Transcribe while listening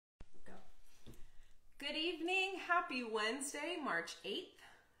Good evening. Happy Wednesday, March 8th,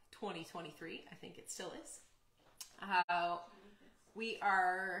 2023. I think it still is. Nope,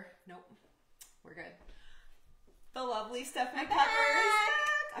 we're good. The lovely Stephanie Peppers.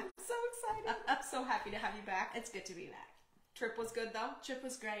 I'm so excited. I'm so happy to have you back. It's good to be back. Trip was good though? Trip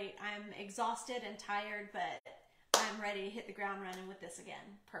was great. I'm exhausted and tired, but I'm ready to hit the ground running with this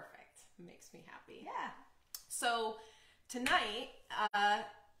again. Perfect. Makes me happy. Yeah. So tonight,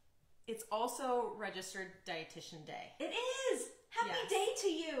 it's also Registered Dietitian Day. It is! Happy day to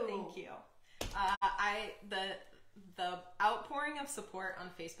you! Thank you. The outpouring of support on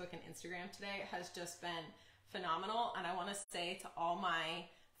Facebook and Instagram today has just been phenomenal, and I want to say to all my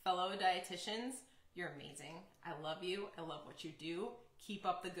fellow dietitians, you're amazing. I love you. I love what you do. Keep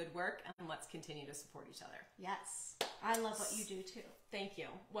up the good work, and let's continue to support each other. Yes. I love what you do too. Thank you.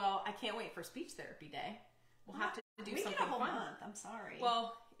 Well, I can't wait for Speech Therapy Day. We'll have to do something get a whole fun. month. I'm sorry.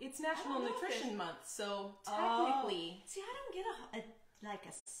 Well, it's National Nutrition Month, so technically... See, I don't get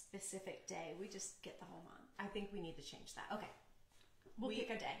a specific day. We just get the whole month. I think we need to change that. Okay. We'll pick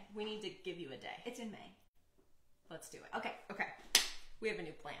a day. We need to give you a day. It's in May. Let's do it. Okay. Okay. We have a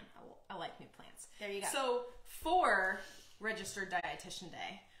new plan. I like new plans. There you go. So for Registered Dietitian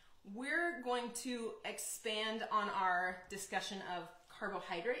Day, we're going to expand on our discussion of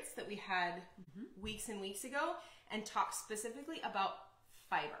carbohydrates that we had weeks and weeks ago and talk specifically about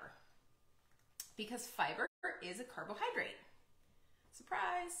fiber. Because fiber is a carbohydrate.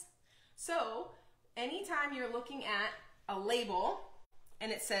 Surprise! So anytime you're looking at a label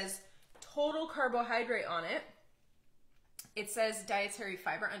and it says total carbohydrate on it, it says dietary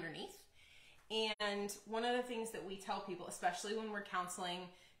fiber underneath. And one of the things that we tell people, especially when we're counseling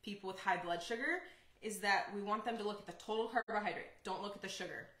people with high blood sugar, is that we want them to look at the total carbohydrate. Don't look at the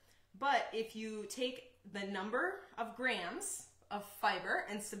sugar. But if you take the number of grams of fiber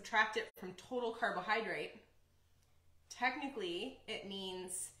and subtract it from total carbohydrate, technically it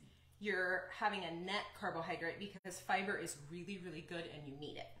means you're having a net carbohydrate because fiber is really, really good and you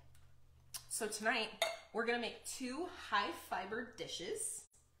need it. So tonight, we're gonna make two high fiber dishes.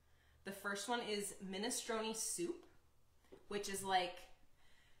 The first one is minestrone soup, which is like,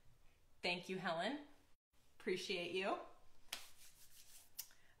 thank you, Helen. Appreciate you.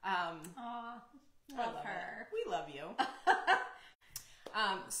 Love her. We love you.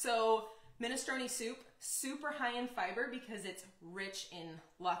 So minestrone soup, super high in fiber because it's rich in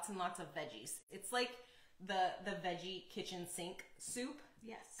lots and lots of veggies. It's like the veggie kitchen sink soup.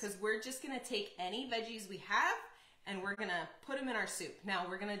 Yes. Because we're just going to take any veggies we have and we're going to put them in our soup. Now,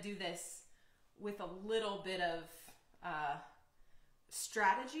 we're going to do this with a little bit of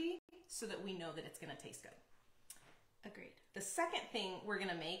strategy so that we know that it's going to taste good. Agreed. The second thing we're going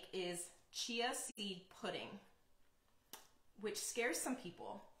to make is chia seed pudding, which scares some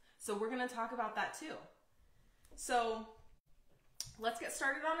people. So we're going to talk about that too. So let's get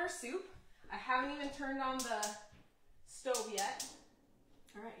started on our soup. I haven't even turned on the stove yet.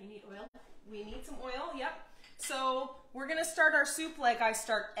 All right, you need oil? We need some oil, yep. So we're gonna start our soup like I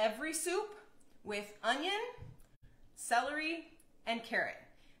start every soup, with onion, celery, and carrot.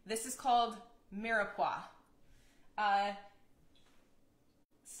 This is called mirepoix.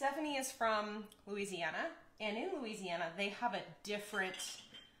 Stephanie is from Louisiana, and in Louisiana they have a different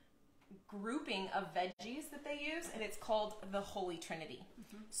grouping of veggies that they use, and it's called the Holy Trinity.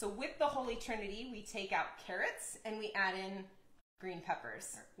 So with the Holy Trinity, we take out carrots and we add in green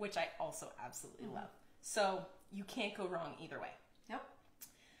peppers, which I also absolutely love. So you can't go wrong either way. Nope.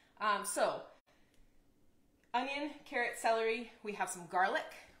 So onion, carrot, celery, we have some garlic,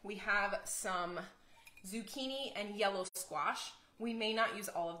 we have some zucchini and yellow squash. We may not use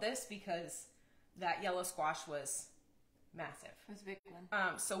all of this because that yellow squash was massive. It was a big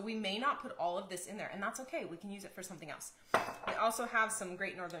one. So we may not put all of this in there, and that's okay. We can use it for something else. I also have some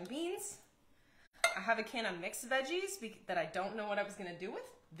Great Northern beans. I have a can of mixed veggies that I don't know what I was going to do with.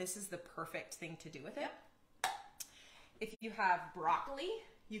 This is the perfect thing to do with it. Yep. If you have broccoli,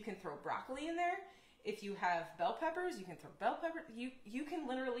 you can throw broccoli in there. If you have bell peppers, you can throw bell peppers. You can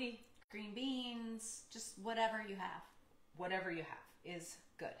literally... Green beans, just whatever you have. Whatever you have is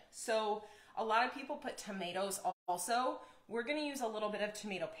good. So a lot of people put tomatoes also. We're going to use a little bit of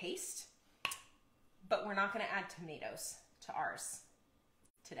tomato paste, but we're not going to add tomatoes to ours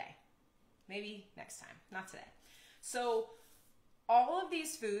today. Maybe next time, not today. So all of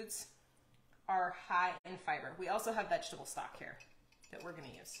these foods are high in fiber. We also have vegetable stock here that we're going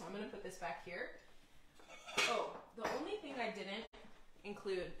to use. So I'm going to put this back here. Oh, the only thing I didn't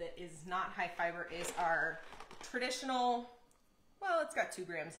include that is not high fiber is our traditional, well, it's got 2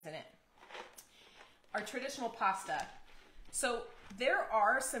 grams in it. Our traditional pasta. So There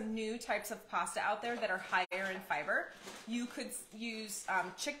are some new types of pasta out there that are higher in fiber. You could use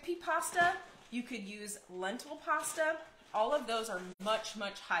chickpea pasta. You could use lentil pasta. All of those are much,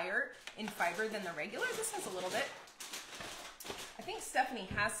 much higher in fiber than the regular. This has a little bit. I think Stephanie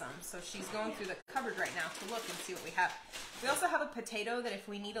has some, so she's going through the cupboard right now to look and see what we have. We also have a potato that if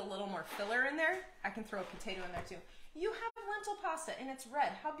we need a little more filler in there, I can throw a potato in there too. You have lentil pasta and it's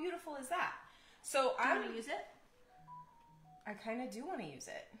red. How beautiful is that? So I'm going to use it. I kind of do want to use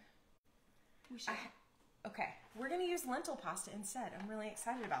it. We should. Okay, we're going to use lentil pasta instead. I'm really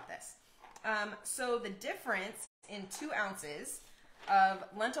excited about this. So the difference in 2 ounces of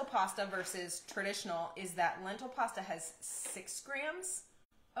lentil pasta versus traditional is that lentil pasta has 6 grams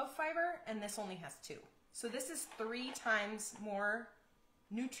of fiber and this only has 2. So this is 3 times more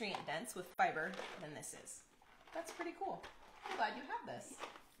nutrient dense with fiber than this is. That's pretty cool. I'm glad you have this.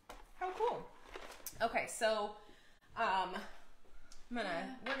 How cool. Okay, so we're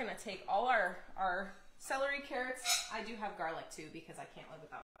gonna take all our celery, carrots. I do have garlic too because I can't live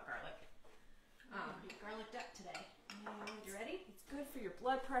without garlic. Garlic duck today. You ready? It's good for your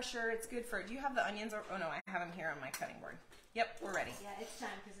blood pressure. It's good for. Do you have the onions? Oh no, I have them here on my cutting board. Yep, we're ready. Yeah, it's time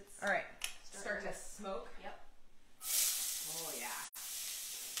because it's. All right, start to smoke. Yep. Oh yeah.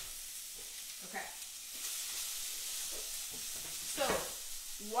 Okay. So,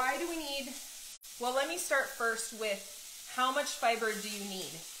 why do we need? Well, let me start first with how much fiber do you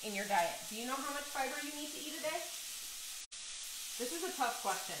need in your diet? Do you know how much fiber you need to eat a day? This is a tough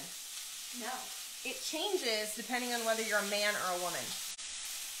question. No. It changes depending on whether you're a man or a woman.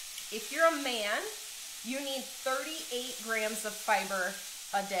 If you're a man, you need 38 grams of fiber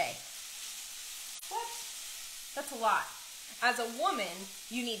a day. What? That's a lot. As a woman,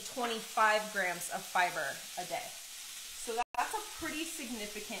 you need 25 grams of fiber a day. So that's a pretty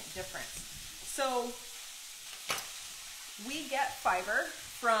significant difference. So we get fiber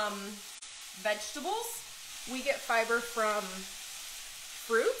from vegetables. We get fiber from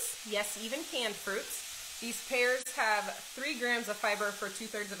fruits, yes, even canned fruits. These pears have 3 grams of fiber for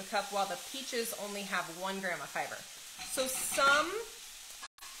 2/3 of a cup, while the peaches only have 1 gram of fiber. So some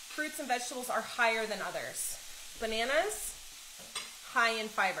fruits and vegetables are higher than others. Bananas, high in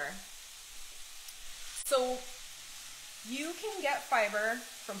fiber. So you can get fiber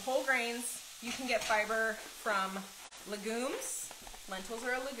from whole grains. You can get fiber from legumes. Lentils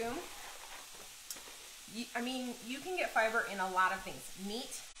are a legume. You can get fiber in a lot of things.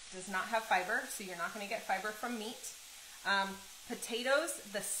 Meat does not have fiber, so you're not going to get fiber from meat. Potatoes,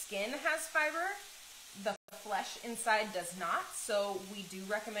 the skin has fiber. The flesh inside does not, so we do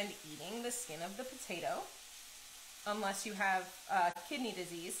recommend eating the skin of the potato, unless you have kidney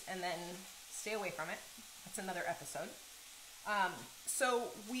disease, and then stay away from it. That's another episode.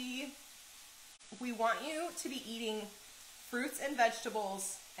 So we want you to be eating fruits and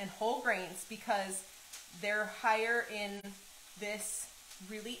vegetables and whole grains because they're higher in this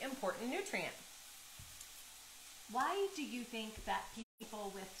really important nutrient. Why do you think that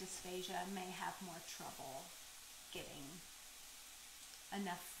people with dysphagia may have more trouble getting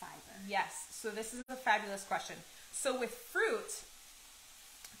enough fiber? Yes, so this is a fabulous question. So with fruit,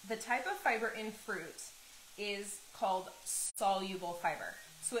 the type of fiber in fruit is called soluble fiber.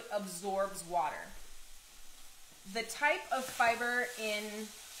 So it absorbs water. The type of fiber in,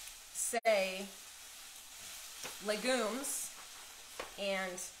 say, legumes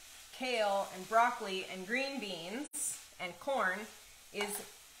and kale and broccoli and green beans and corn is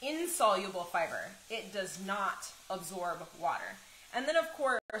insoluble fiber. It does not absorb water. And then, of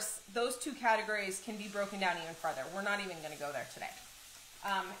course, those 2 categories can be broken down even farther. We're not even going to go there today.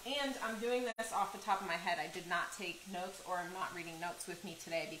 And I'm doing this off the top of my head. I did not take notes, or I'm not reading notes with me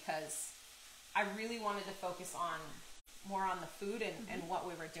today because I really wanted to focus more on the food and what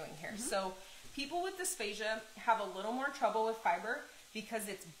we were doing here. Mm-hmm. So people with dysphagia have a little more trouble with fiber because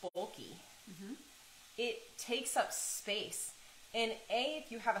it's bulky. Mm-hmm. It takes up space. And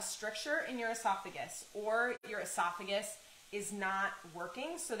if you have a stricture in your esophagus, or your esophagus is not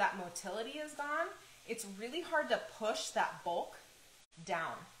working, so that motility is gone, it's really hard to push that bulk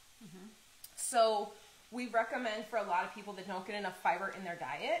down. Mm-hmm. So we recommend for a lot of people that don't get enough fiber in their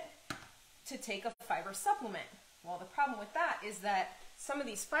diet to take a fiber supplement. Well, the problem with that is that some of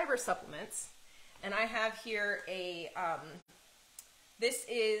these fiber supplements, and I have here this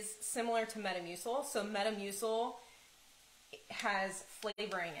is similar to Metamucil. So Metamucil has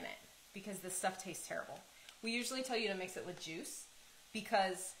flavoring in it because this stuff tastes terrible. We usually tell you to mix it with juice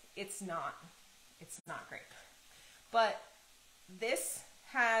because it's not great. But this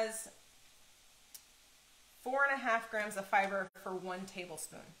has 4.5 grams of fiber for 1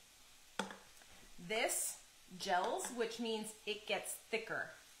 tablespoon. This gels, which means it gets thicker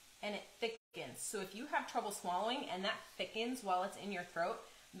and it thickens. So if you have trouble swallowing and that thickens while it's in your throat,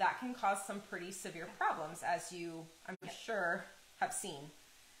 that can cause some pretty severe problems, as you, I'm sure, have seen.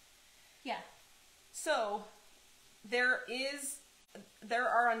 Yeah. So there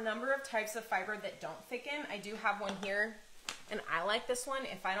are a number of types of fiber that don't thicken. I do have one here, and I like this one.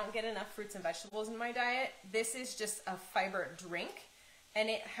 If I don't get enough fruits and vegetables in my diet, this is just a fiber drink, and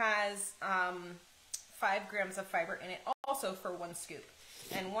it has 5 grams of fiber in it also for 1 scoop.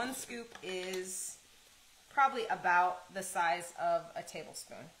 And 1 scoop is probably about the size of a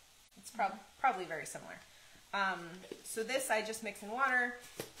tablespoon. It's probably very similar. So this I just mix in water.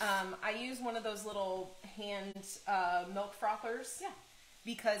 I use one of those little hand milk frothers. Yeah.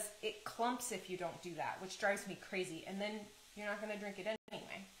 Because it clumps if you don't do that, which drives me crazy. And then you're not going to drink it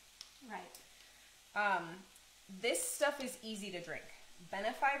anyway. Right. This stuff is easy to drink.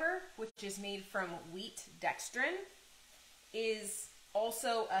 Benefiber, which is made from wheat dextrin, is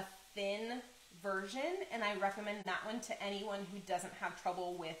also a thin version, and I recommend that one to anyone who doesn't have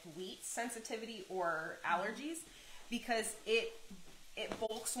trouble with wheat sensitivity or allergies, because it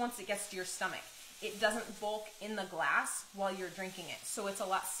bulks once it gets to your stomach. It doesn't bulk in the glass while you're drinking it, so it's a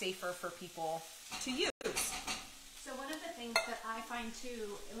lot safer for people to use. So one of the things that I find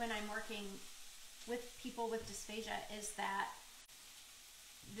too when I'm working with people with dysphagia is that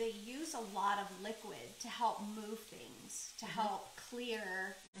they use a lot of liquid to help move things, to help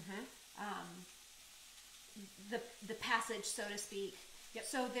clear the passage, so to speak. Yep.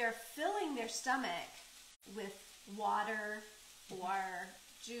 So they're filling their stomach with water or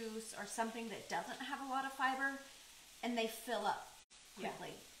juice or something that doesn't have a lot of fiber, and they fill up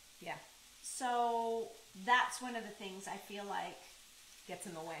quickly. Yeah. So that's one of the things I feel like Gets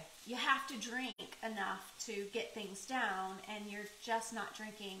in the way. you have to drink enough to get things down, and you're just not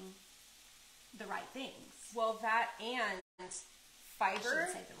drinking the right things. Well, that and I fiber.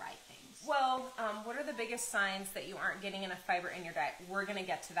 shouldn't say the right things. Well, what are the biggest signs that you aren't getting enough fiber in your diet? We're going to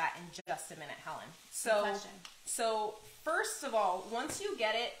get to that in just a minute, Helen. Good question. So first of all, once you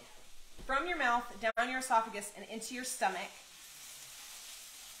get it from your mouth, down your esophagus, and into your stomach,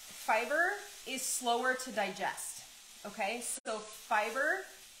 fiber is slower to digest. Okay, so fiber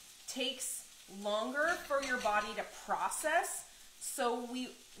takes longer for your body to process. So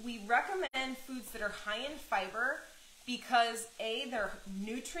we recommend foods that are high in fiber because A, they're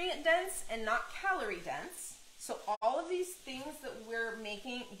nutrient dense and not calorie dense. So all of these things that we're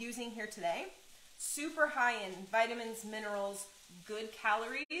using here today, super high in vitamins, minerals, good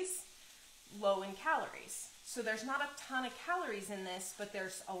calories, low in calories. So there's not a ton of calories in this, but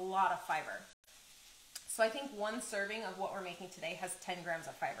there's a lot of fiber. So I think 1 serving of what we're making today has 10 grams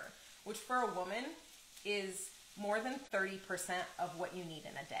of fiber, which for a woman is more than 30% of what you need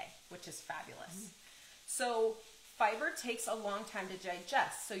in a day, which is fabulous. So fiber takes a long time to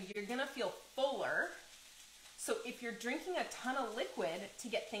digest, so you're going to feel fuller. So if you're drinking a ton of liquid to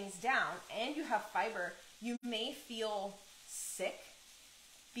get things down and you have fiber, you may feel sick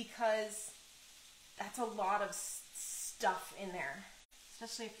because that's a lot of stuff in there.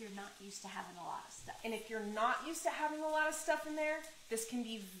 Especially if you're not used to having a lot of stuff. And if you're not used to having a lot of stuff in there, this can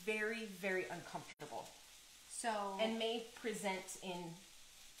be very, very uncomfortable. So, And may present in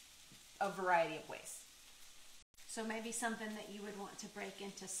a variety of ways. so maybe something that you would want to break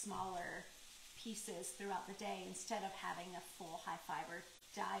into smaller pieces throughout the day instead of having a full high fiber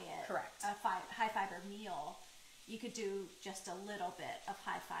diet. Correct. A high fiber meal. You could do just a little bit of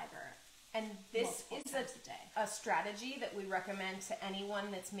high fiber. And this Multiple is times a day. a strategy that we recommend to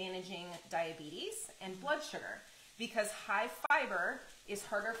anyone that's managing diabetes and blood sugar, because high fiber is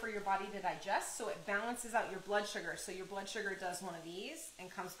harder for your body to digest, so it balances out your blood sugar. So your blood sugar does one of these and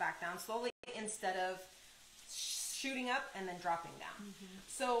comes back down slowly instead of shooting up and then dropping down.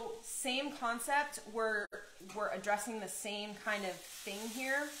 So same concept, we're addressing the same kind of thing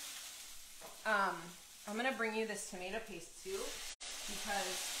here. I'm going to bring you this tomato paste too,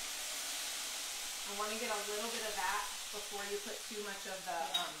 because I want to get a little bit of that before you put too much of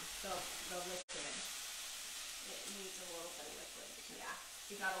the liquid in. It needs a little bit of liquid. Yeah,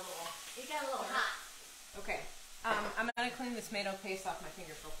 it got a little hot. Okay, I'm going to clean the tomato paste off my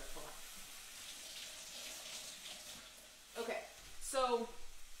fingers real quick. Hold on. Okay, so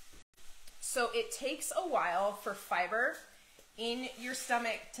it takes a while for fiber in your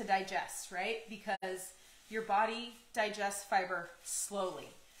stomach to digest, right? Because your body digests fiber slowly.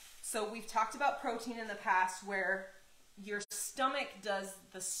 So we've talked about protein in the past, where your stomach does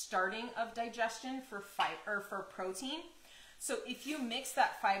the starting of digestion for protein. So if you mix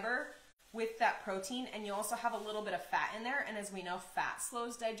that fiber with that protein, and you also have a little bit of fat in there, and as we know, fat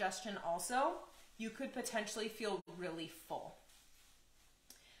slows digestion also, you could potentially feel really full.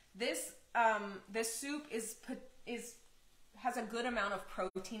 This soup has a good amount of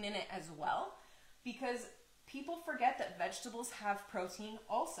protein in it as well, because people forget that vegetables have protein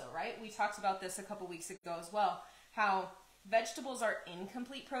also, right? We talked about this a couple weeks ago as well, how vegetables are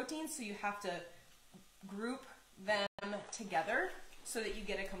incomplete protein, so you have to group them together so that you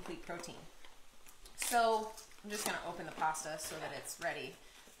get a complete protein. So I'm just going to open the pasta so that it's ready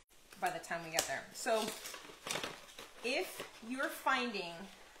by the time we get there. So if you're finding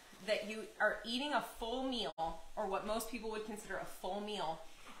that you are eating a full meal, or what most people would consider a full meal,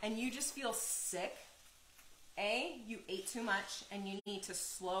 and you just feel sick, you ate too much, and you need to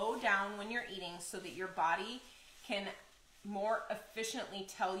slow down when you're eating so that your body can more efficiently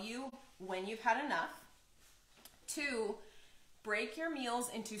tell you when you've had enough. 2, break your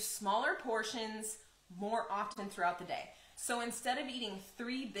meals into smaller portions more often throughout the day. So instead of eating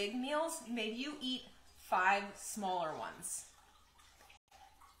 3 big meals, maybe you eat 5 smaller ones.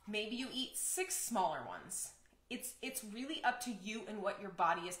 Maybe you eat 6 smaller ones. It's really up to you and what your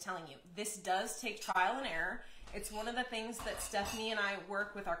body is telling you. This does take trial and error. It's one of the things that Stephanie and I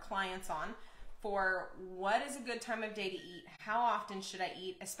work with our clients on, for what is a good time of day to eat, how often should I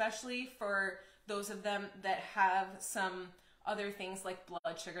eat, especially for those of them that have some other things like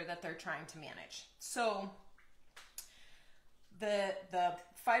blood sugar that they're trying to manage. So the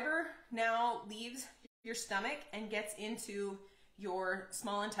fiber now leaves your stomach and gets into your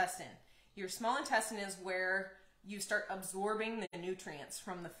small intestine. Your small intestine is where you start absorbing the nutrients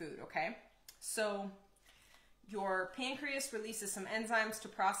from the food, okay? So your pancreas releases some enzymes to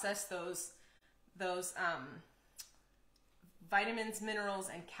process those vitamins, minerals,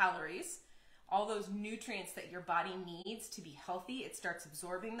 and calories. All those nutrients that your body needs to be healthy, it starts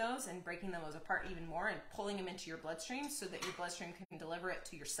absorbing those and breaking those apart even more and pulling them into your bloodstream so that your bloodstream can deliver it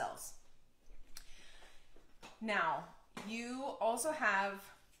to your cells. Now, you also have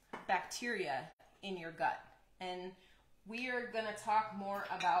bacteria in your gut, and we are going to talk more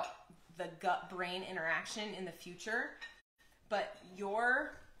about the gut-brain interaction in the future, but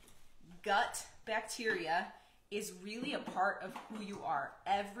your gut bacteria is really a part of who you are.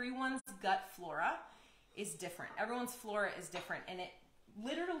 Everyone's gut flora is different. Everyone's flora is different, and it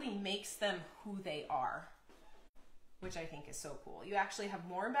literally makes them who they are, which I think is so cool. You actually have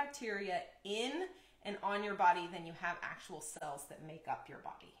more bacteria in and on your body than you have actual cells that make up your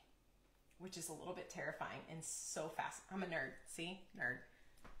body, which is a little bit terrifying and so fast. I'm a nerd. See? Nerd.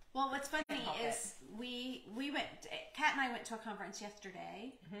 Well, what's funny is we went, Kat and I went to a conference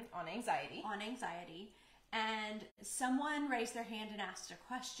yesterday on anxiety. And someone raised their hand and asked a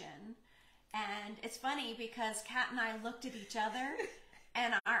question. And it's funny because Kat and I looked at each other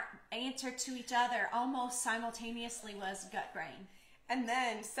and our answer to each other almost simultaneously was gut brain. And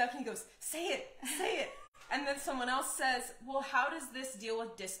then Stephanie goes, say it. And then someone else says, well, how does this deal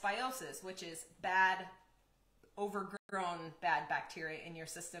with dysbiosis, which is bad, overgrown, bad bacteria in your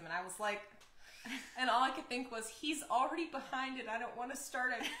system? And I was like, and all I could think was, he's already behind it. I don't want to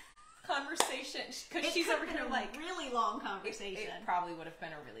start a conversation. Because she's over here like, really long conversation. It probably would have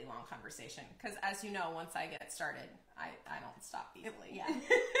been a really long conversation. Because as you know, once I get started, I don't stop easily. Yeah,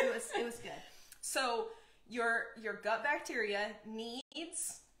 it was good. So your gut bacteria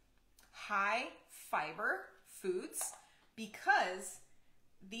needs high fiber foods because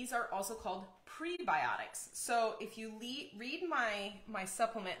these are also called prebiotics. So if you read my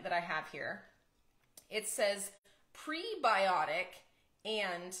supplement that I have here, it says prebiotic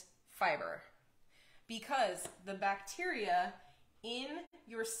and fiber, because the bacteria in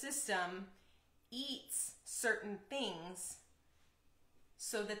your system eats certain things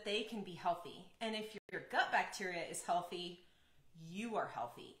so that they can be healthy. And if your gut bacteria is healthy, you are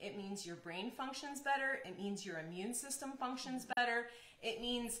healthy. It means your brain functions better. It means your immune system functions better. It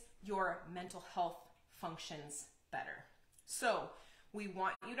means your mental health functions better. So we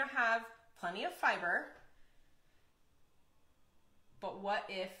want you to have plenty of fiber, but what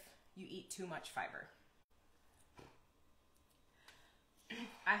if you eat too much fiber?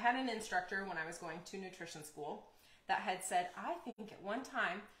 I had an instructor when I was going to nutrition school that had said, I think at one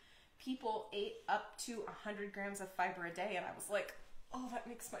time people ate up to 100 grams of fiber a day, and I was like, oh, that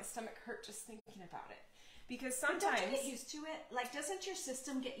makes my stomach hurt just thinking about it. Because sometimes... But don't you get used to it? Like, doesn't your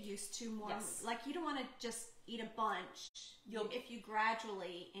system get used to more? Yes. Like, you don't want to just eat a bunch if you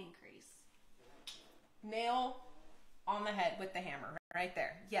gradually increase. Nail on the head with the hammer, right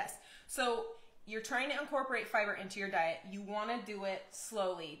there. Yes. So you're trying to incorporate fiber into your diet. You want to do it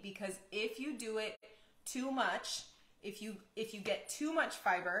slowly, because if you do it too much, if you get too much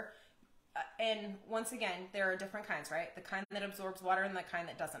fiber, and once again, there are different kinds, right? The kind that absorbs water and the kind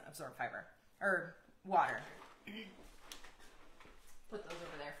that doesn't absorb fiber. or water. Put those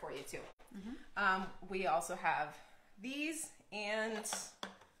over there for you too. We also have these, and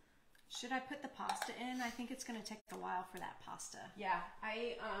should I put the pasta in? I think it's going to take a while for that pasta. Yeah,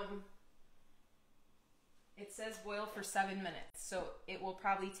 it says boil for 7 minutes, so it will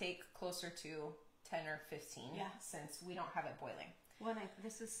probably take closer to 10 or 15. Yeah, since we don't have it boiling. Well,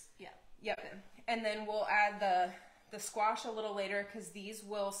 this is Yep, and then we'll add the squash a little later because these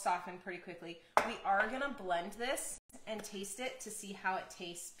will soften pretty quickly. We are gonna blend this and taste it to see how it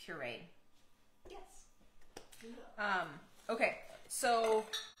tastes pureed. Yes. Okay, so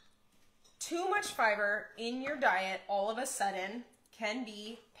too much fiber in your diet all of a sudden can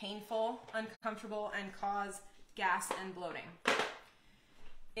be painful, uncomfortable, and cause gas and bloating.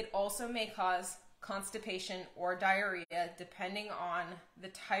 It also may cause constipation or diarrhea depending on the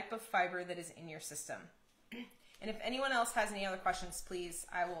type of fiber that is in your system. And if anyone else has any other questions, please,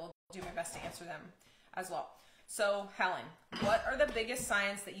 I will do my best to answer them as well. So, Helen, what are the biggest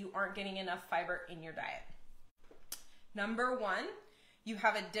signs that you aren't getting enough fiber in your diet? Number one, you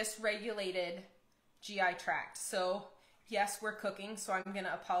have a dysregulated GI tract. So, yes, we're cooking, so I'm going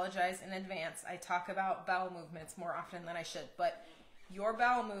to apologize in advance. I talk about bowel movements more often than I should, but your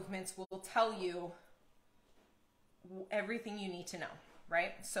bowel movements will tell you everything you need to know,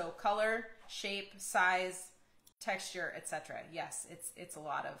 right? So color, shape, size, texture, etc. Yes, it's a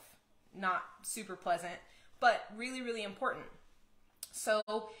lot of not super pleasant, but really, really important. So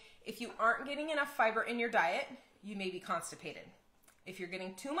if you aren't getting enough fiber in your diet, you may be constipated. If you're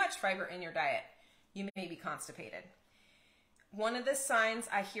getting too much fiber in your diet, you may be constipated. One of the signs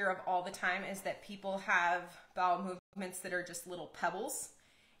I hear of all the time is that people have bowel movements that are just little pebbles.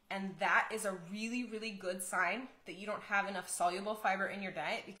 And that is a really, really good sign that you don't have enough soluble fiber in your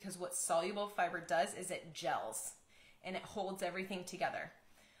diet, because what soluble fiber does is it gels and it holds everything together.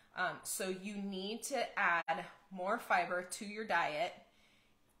 So you need to add more fiber to your diet.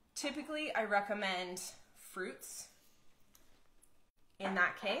 Typically, I recommend fruits in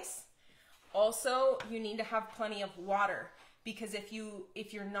that case. Also, you need to have plenty of water, because if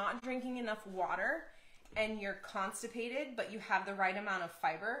you're not drinking enough water and you're constipated, but you have the right amount of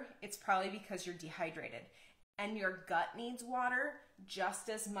fiber, it's probably because you're dehydrated. And your gut needs water just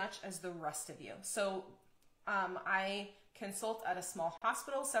as much as the rest of you. So I consult at a small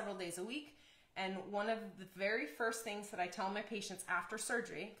hospital several days a week, and one of the very first things that I tell my patients after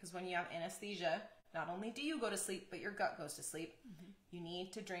surgery, because when you have anesthesia, not only do you go to sleep, but your gut goes to sleep, you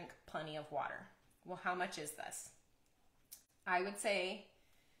need to drink plenty of water. Well, how much is this? I would say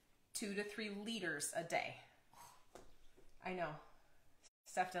 2 to 3 liters a day. I know.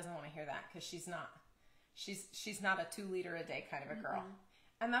 Steph doesn't want to hear that because she's not a 2 liter a day kind of a girl.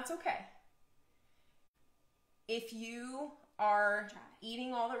 And that's okay. If you are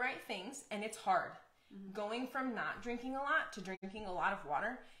eating all the right things, and it's hard, going from not drinking a lot to drinking a lot of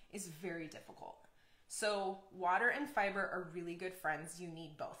water is very difficult. So water and fiber are really good friends. You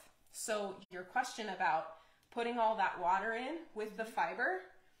need both. So your question about putting all that water in with the fiber,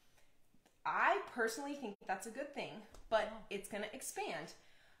 I personally think that's a good thing, but it's going to expand.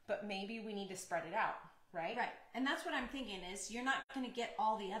 But maybe we need to spread it out, right? Right. And that's what I'm thinking is you're not going to get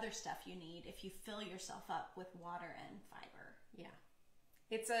all the other stuff you need if you fill yourself up with water and fiber. Yeah.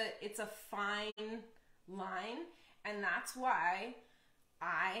 It's a fine line, and that's why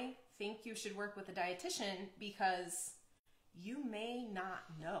I think you should work with a dietitian, because you may not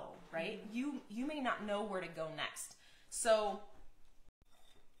know, right? You may not know where to go next. So,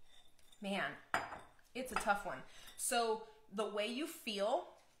 man, it's a tough one. So the way you feel,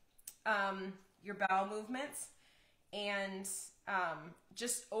 your bowel movements, and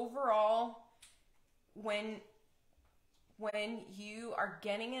just overall, when you are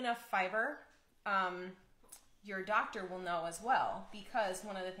getting enough fiber, your doctor will know as well, because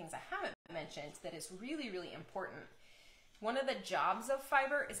one of the things I haven't mentioned that is really, really important, one of the jobs of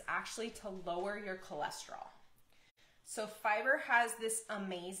fiber is actually to lower your cholesterol. So fiber has this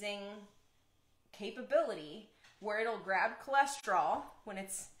amazing capability where it'll grab cholesterol when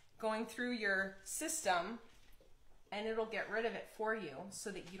it's going through your system, and it'll get rid of it for you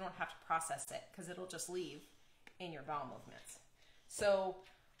so that you don't have to process it, because it'll just leave in your bowel movements. So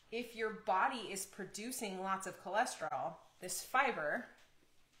if your body is producing lots of cholesterol, this fiber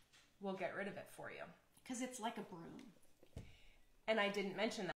will get rid of it for you. Because it's like a broom. And I didn't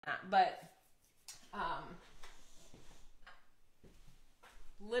mention that, but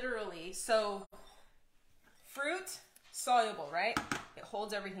literally, so fruit, soluble, right? It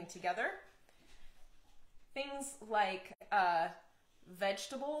holds everything together. Things like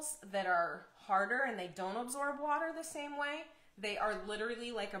vegetables that are harder and they don't absorb water the same way, They are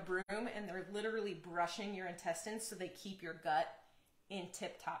literally like a broom, and they're literally brushing your intestines so they keep your gut in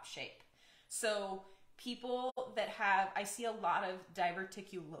tip-top shape. So people that have, I see a lot of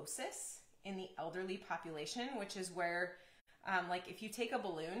diverticulosis in the elderly population, which is where, like if you take a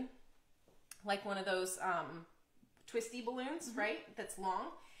balloon, like one of those twisty balloons, right, that's long,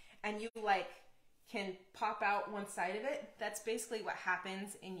 and you like can pop out one side of it, that's basically what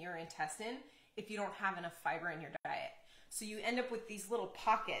happens in your intestine if you don't have enough fiber in your diet. So you end up with these little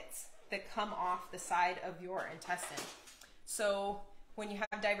pockets that come off the side of your intestine. So when you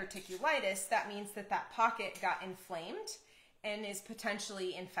have diverticulitis, that means that that pocket got inflamed and is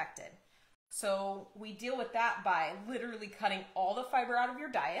potentially infected. So we deal with that by literally cutting all the fiber out of your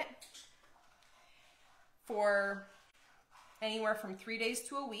diet for anywhere from 3 days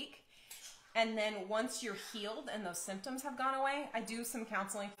to a week. And then once you're healed and those symptoms have gone away, I do some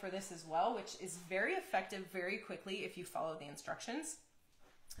counseling for this as well, which is very effective very quickly if you follow the instructions.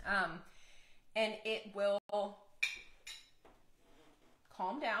 And it will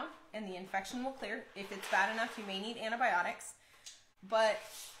calm down and the infection will clear. If it's bad enough, you may need antibiotics. But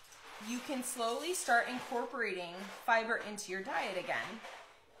you can slowly start incorporating fiber into your diet again.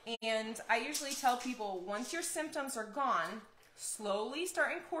 And I usually tell people, once your symptoms are gone, slowly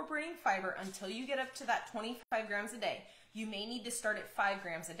start incorporating fiber until you get up to that 25 grams a day. You may need to start at 5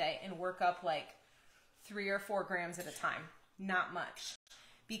 grams a day and work up like 3 or 4 grams at a time. Not much.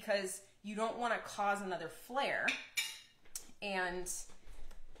 Because you don't want to cause another flare. And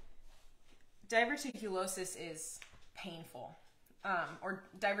diverticulosis is painful. Or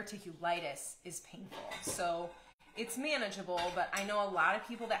diverticulitis is painful. So it's manageable, but I know a lot of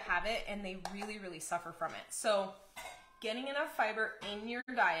people that have it and they really, really suffer from it. So getting enough fiber in your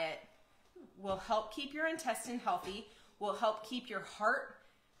diet will help keep your intestine healthy, will help keep your heart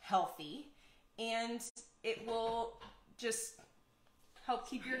healthy, and it will just help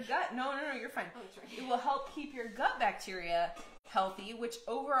keep your gut. No, you're fine. Oh, that's right. It will help keep your gut bacteria healthy, which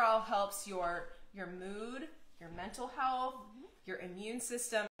overall helps your mood, your mental health, your immune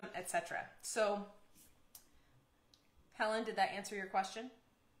system, etc. So, Helen, did that answer your question?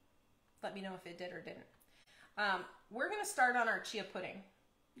 Let me know if it did or didn't. We're going to start on our chia pudding.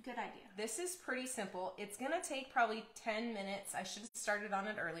 Good idea. This is pretty simple. It's going to take probably 10 minutes. I should have started on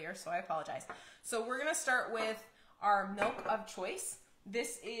it earlier, so I apologize. So we're going to start with our milk of choice.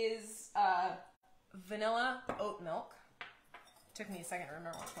 This is vanilla oat milk. Took me a second to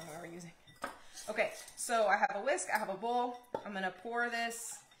remember which one we were using. Okay, so I have a whisk, I have a bowl. I'm going to pour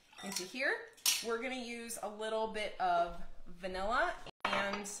this into here. We're going to use a little bit of vanilla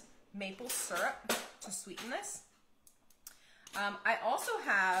and maple syrup to sweeten this. I also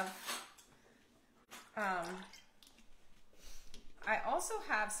have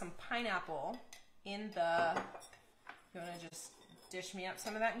some pineapple in the, you want to just dish me up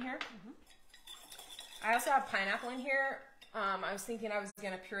some of that in here? I also have pineapple in here. I was thinking I was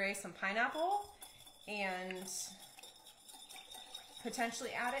going to puree some pineapple and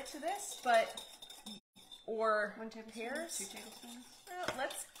potentially add it to this, but, or 1 tablespoon, pears. 2 tablespoons.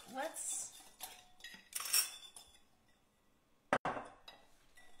 Let's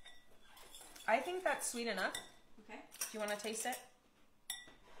I think that's sweet enough. Okay. Do you want to taste it?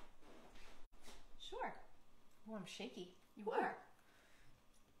 Sure. Oh, I'm shaky. You are.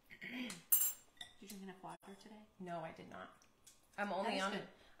 Did you drink enough water today? No, I did not. I'm only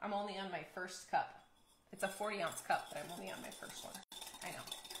on my first cup. It's a 40-ounce cup, but I'm only on my first one. I know.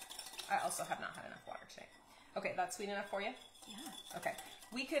 I also have not had enough water today. Okay, that's sweet enough for you? Yeah. Okay.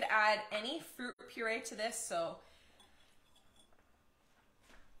 We could add any fruit puree to this, so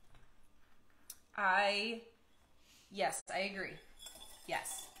yes, I agree.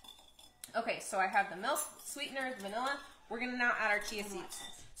 Yes. Okay, so I have the milk, sweetener, the vanilla. We're going to now add our chia seeds.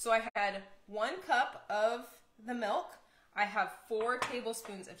 So I had 1 cup of the milk. I have 4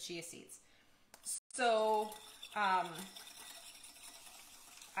 tablespoons of chia seeds. So I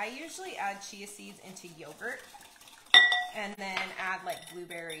usually add chia seeds into yogurt and then add like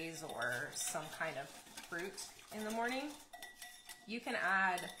blueberries or some kind of fruit in the morning. You can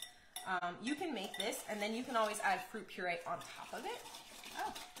add, you can make this and then you can always add fruit puree on top of it.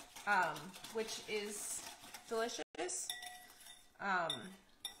 Oh. Which is delicious.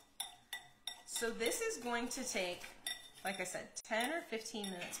 So this is going to take, like I said, 10 or 15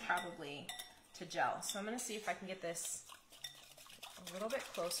 minutes probably to gel. So I'm going to see if I can get this a little bit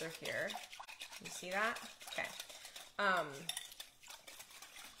closer here. You see that? Okay.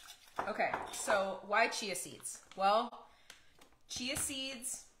 Okay, so why chia seeds? Well, chia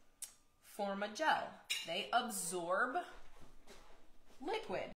seeds form a gel. They absorb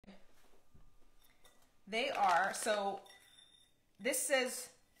liquid. They are, so this says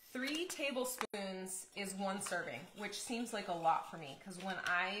 3 tablespoons is 1 serving, which seems like a lot for me because when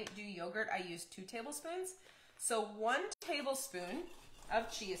I do yogurt, I use 2 tablespoons. So 1 tablespoon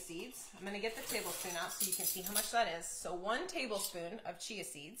of chia seeds. I'm going to get the tablespoon out so you can see how much that is. So 1 tablespoon of chia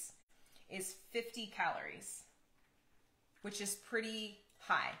seeds is 50 calories, which is pretty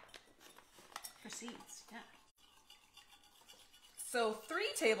high. For seeds, yeah. So 3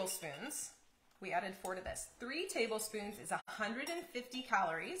 tablespoons, we added 4 to this. 3 tablespoons is 150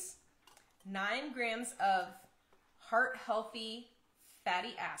 calories, 9 grams of heart-healthy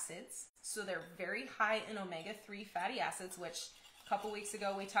fatty acids. So they're very high in omega-3 fatty acids, which a couple weeks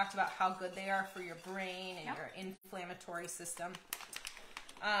ago we talked about how good they are for your brain and your inflammatory system.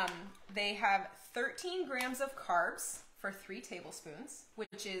 They have 13 grams of carbs for 3 tablespoons,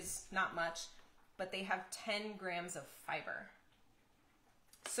 which is not much, but they have 10 grams of fiber.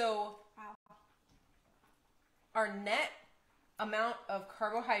 So our net amount of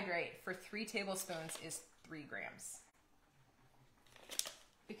carbohydrate for 3 tablespoons is 3 grams.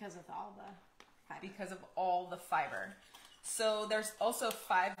 Because of all the fiber. Because of all the fiber. So there's also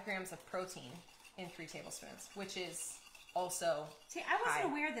 5 grams of protein in 3 tablespoons, which is also See, I wasn't high.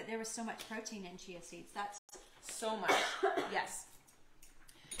 aware that there was so much protein in chia seeds. That's So much. Yes.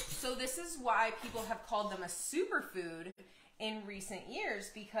 So this is why people have called them a superfood in recent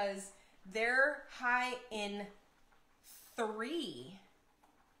years, because they're high in 3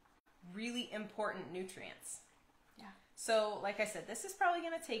 really important nutrients. Yeah. So, like I said, this is probably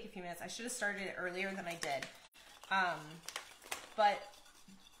going to take a few minutes. I should have started it earlier than I did. But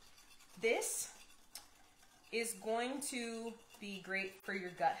this is going to be great for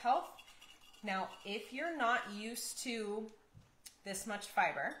your gut health. Now, if you're not used to this much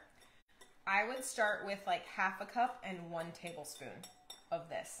fiber, I would start with like half a cup and 1 tablespoon of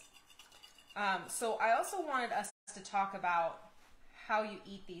this. So I also wanted us to talk about how you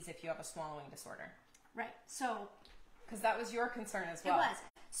eat these if you have a swallowing disorder. right. So Because that was your concern as well. it was.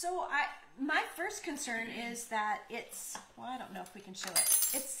 So my first concern is that it's, well, I don't know if we can show it.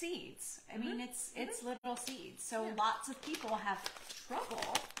 It's seeds. I mean, it's little seeds. So lots of people have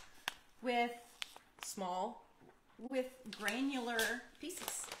trouble with granular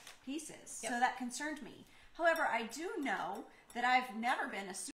Pieces. pieces. Yep. So that concerned me. However, I do know that I've never been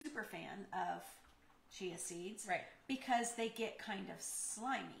a super fan of chia seeds. Right. Because they get kind of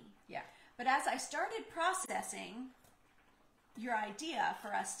slimy. Yeah. But as I started processing your idea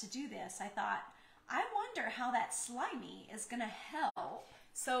for us to do this, I thought, I wonder how that slimy is going to help.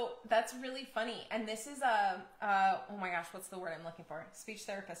 So that's really funny. And this is oh my gosh, what's the word I'm looking for? Speech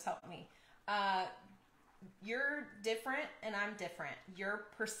therapist, help me. You're different and I'm different. Your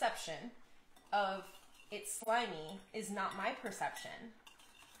perception of it's slimy is not my perception.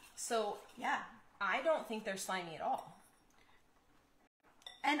 So Yeah. I don't think they're slimy at all.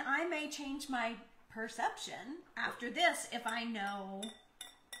 And I may change my perception after this if I know,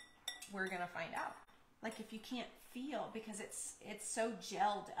 We're going to find out. like if you can't feel, because it's so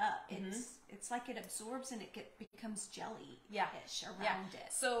gelled up. It's like it absorbs and it becomes jelly-ish around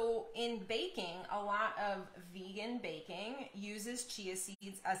it. So in baking, a lot of vegan baking uses chia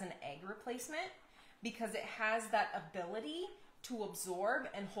seeds as an egg replacement because it has that ability to absorb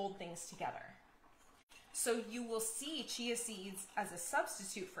and hold things together. So you will see chia seeds as a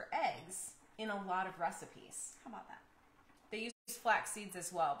substitute for eggs in a lot of recipes. How about that? They use flax seeds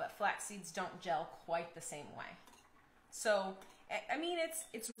as well, but flax seeds don't gel quite the same way. So, I mean,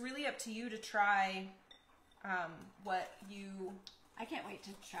 it's really up to you to try what you... I can't wait to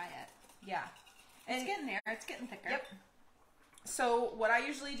try it. Yeah. It's getting there. It's getting thicker. Yep. So what I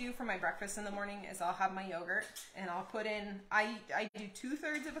usually do for my breakfast in the morning is I'll have my yogurt and I'll put in, I do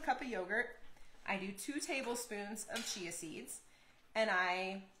 2/3 of a cup of yogurt. I do 2 tablespoons of chia seeds. And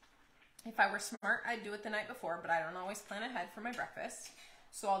if I were smart, I'd do it the night before, but I don't always plan ahead for my breakfast.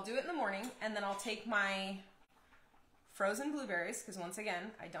 So I'll do it in the morning and then I'll take my frozen blueberries, because once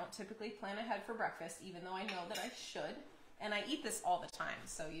again, I don't typically plan ahead for breakfast, even though I know that I should. And I eat this all the time,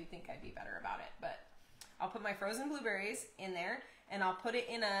 so you'd think I'd be better about it. But I'll put my frozen blueberries in there, and I'll put it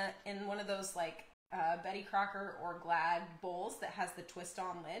in one of those like Betty Crocker or Glad bowls that has the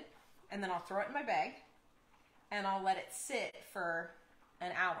twist-on lid, and then I'll throw it in my bag, and I'll let it sit for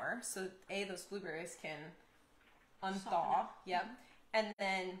an hour, so those blueberries can unthaw. Yep. And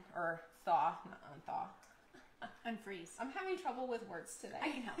then, or thaw, not unthaw. Unfreeze. I'm having trouble with words today.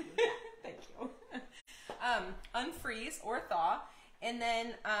 I can help you with that. Thank you. Unfreeze or thaw. And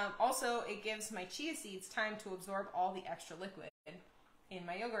then also it gives my chia seeds time to absorb all the extra liquid in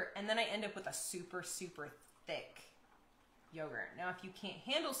my yogurt. And then I end up with a super, super thick yogurt. Now, if you can't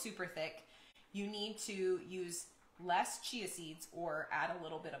handle super thick, you need to use less chia seeds or add a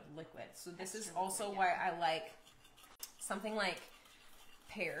little bit of liquid. So this is also liquid, why I like something like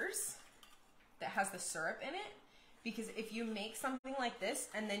pears that has the syrup in it. Because if you make something like this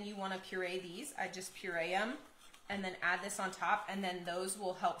and then you want to puree these, I just puree them and then add this on top, and then those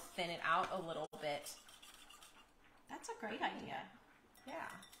will help thin it out a little bit. That's a great idea.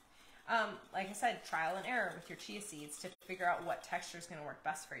 Yeah. Like I said, trial and error with your chia seeds to figure out what texture is going to work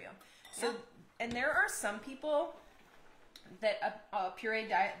best for you. So, and there are some people that a puree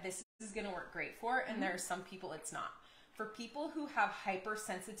diet, this is going to work great for, and there are some people it's not. For people who have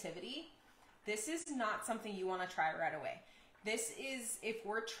hypersensitivity, this is not something you want to try right away. This is, if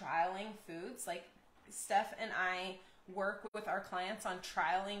we're trialing foods, like Steph and I work with our clients on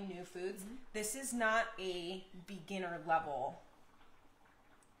trialing new foods. This is not a beginner level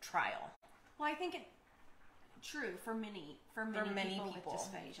trial. Well, I think it's true for many people with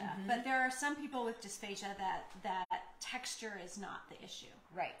dysphagia. But there are some people with dysphagia that texture is not the issue.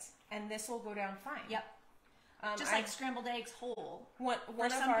 Right. And this will go down fine. Yep. Just like scrambled eggs whole. One for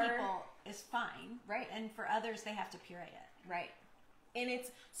of some our people is fine. Right. And for others, they have to puree it. Right. And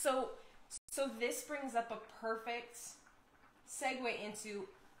it's so this brings up a perfect segue into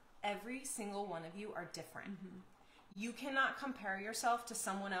every single one of you are different. You cannot compare yourself to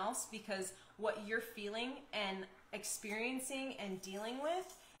someone else, because what you're feeling and experiencing and dealing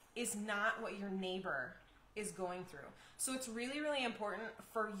with is not what your neighbor is going through. So it's really, really important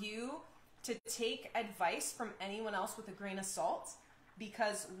for you to take advice from anyone else with a grain of salt,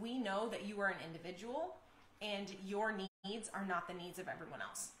 because we know that you are an individual and your needs are not the needs of everyone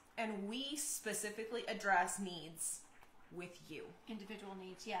else. And we specifically address needs with you. Individual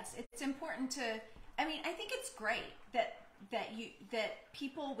needs, yes. It's important to, I mean, I think it's great that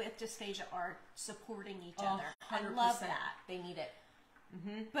people with dysphagia are supporting each other. 100%. I love that. They need it.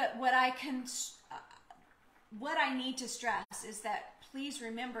 But what I need to stress is that please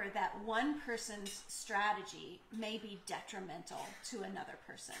remember that one person's strategy may be detrimental to another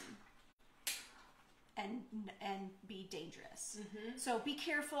person and be dangerous. So be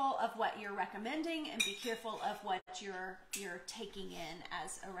careful of what you're recommending, and be careful of what you're taking in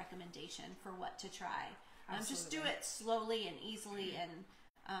as a recommendation for what to try. Just do it slowly and easily, and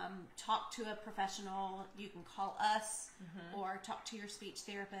talk to a professional. You can call us or talk to your speech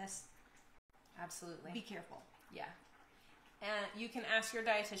therapist. Absolutely. Be careful. Yeah. And you can ask your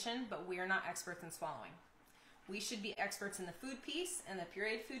dietitian, but we are not experts in swallowing. We should be experts in the food piece and the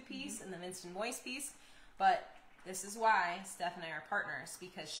pureed food piece and the minced and moist piece. But this is why Steph and I are partners,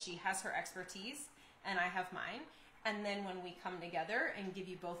 because she has her expertise and I have mine. And then when we come together and give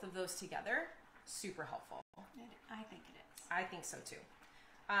you both of those together, super helpful. I think it is. I think so too.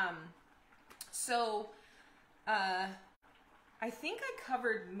 I think I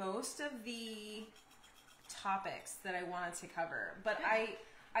covered most of the topics that I wanted to cover, but I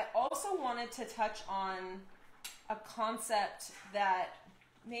also wanted to touch on a concept that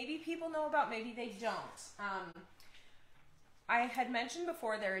maybe people know about, maybe they don't. I had mentioned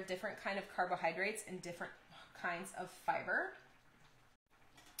before there are different kind of carbohydrates and different kinds of fiber.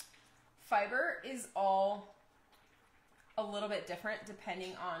 Fiber is all a little bit different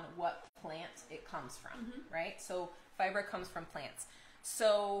depending on what plant it comes from, right? So fiber comes from plants.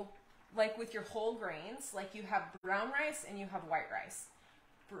 So like with your whole grains, like you have brown rice and you have white rice.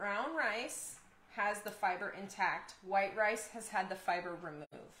 Brown rice has the fiber intact. White rice has had the fiber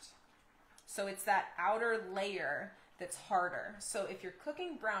removed. So it's that outer layer that's harder. So if you're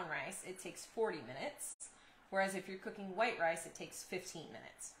cooking brown rice, it takes 40 minutes. Whereas if you're cooking white rice, it takes 15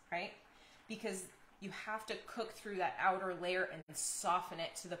 minutes, right? Because you have to cook through that outer layer and soften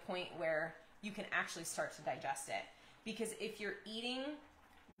it to the point where you can actually start to digest it. Because if you're eating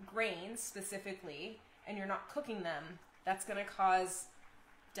grains specifically and you're not cooking them, that's going to cause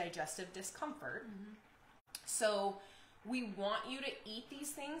digestive discomfort. So we want you to eat these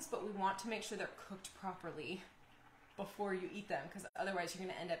things, but we want to make sure they're cooked properly before you eat them, because otherwise you're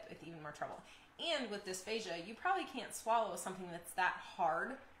going to end up with even more trouble. And with dysphagia, you probably can't swallow something that's that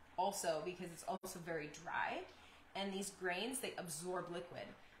hard also, because it's also very dry, and these grains, they absorb liquid.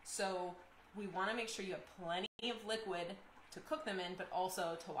 So we want to make sure you have plenty of liquid to cook them in, but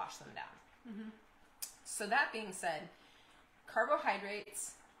also to wash them down. So that being said,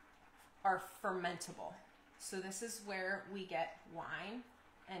 carbohydrates are fermentable. So this is where we get wine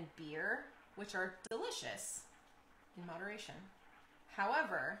and beer, which are delicious in moderation.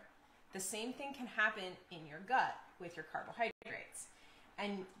 However, the same thing can happen in your gut with your carbohydrates.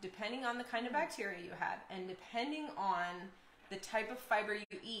 And depending on the kind of bacteria you have, and depending on the type of fiber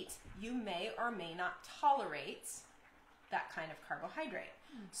you eat, you may or may not tolerate that kind of carbohydrate.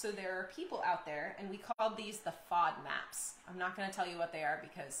 So there are people out there, and we call these the FODMAPs. I'm not going to tell you what they are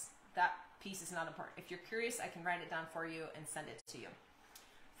because that piece is not important. If you're curious, I can write it down for you and send it to you.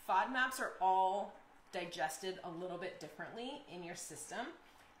 FODMAPs are all digested a little bit differently in your system,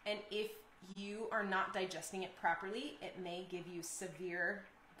 and if you are not digesting it properly, it may give you severe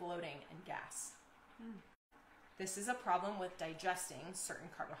bloating and gas. This is a problem with digesting certain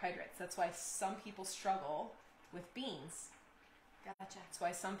carbohydrates. That's why some people struggle with beans. Gotcha. That's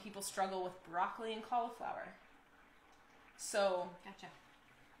why some people struggle with broccoli and cauliflower. So, Gotcha.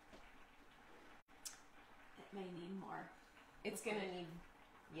 It may need more. It's going to need,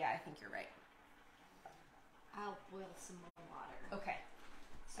 yeah, I think you're right. I'll boil some more water. Okay.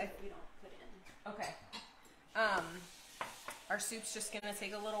 So that we don't put in. Okay. Our soup's just going to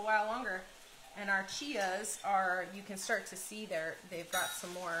take a little while longer. And our chias are, you can start to see they've got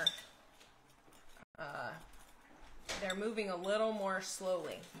some more, they're moving a little more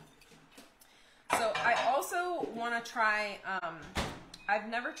slowly. So I also want to try, I've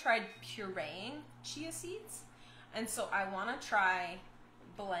never tried pureeing chia seeds. And so I want to try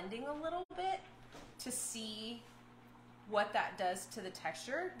blending a little bit to see what that does to the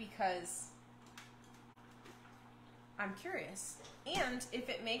texture, because I'm curious. And if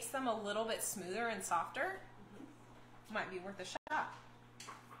it makes them a little bit smoother and softer, might be worth a shot.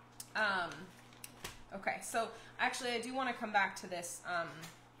 Okay, so actually I do want to come back to this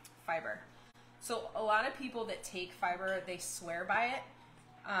fiber. So a lot of people that take fiber, they swear by it.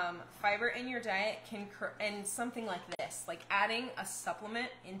 Fiber in your diet can, and something like this, like adding a supplement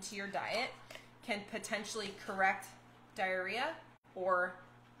into your diet can potentially correct diarrhea or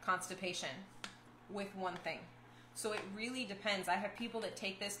constipation with one thing. So it really depends. I have people that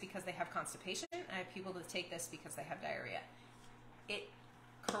take this because they have constipation. I have people that take this because they have diarrhea. It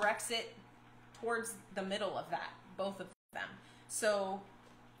corrects it towards the middle of that, both of them. So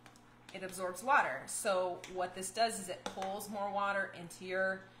it absorbs water. So what this does is it pulls more water into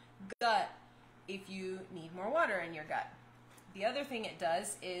your gut if you need more water in your gut. The other thing it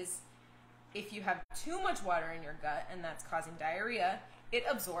does is if you have too much water in your gut and that's causing diarrhea, it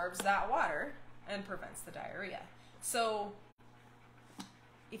absorbs that water and prevents the diarrhea. So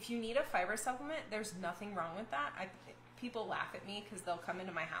if you need a fiber supplement, there's nothing wrong with that. People laugh at me because they'll come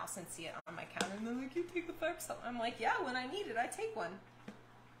into my house and see it on my counter and they're like, you take the fiber supplement? I'm like, yeah, when I need it, I take one.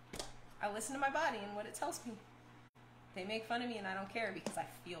 I listen to my body and what it tells me. They make fun of me and I don't care because I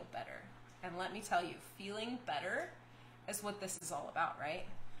feel better. And let me tell you, feeling better is what this is all about, right?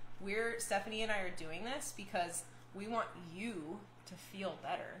 Stephanie and I are doing this because we want you to feel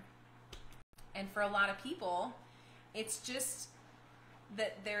better. And for a lot of people, it's just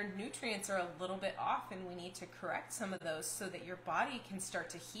that their nutrients are a little bit off and we need to correct some of those so that your body can start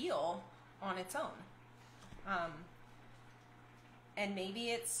to heal on its own. And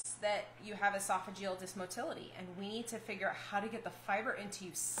maybe it's that you have esophageal dysmotility and we need to figure out how to get the fiber into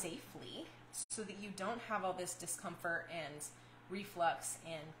you safely so that you don't have all this discomfort and reflux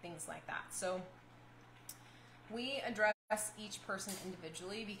and things like that. So we address each person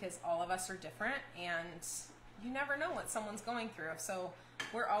individually because all of us are different and you never know what someone's going through. So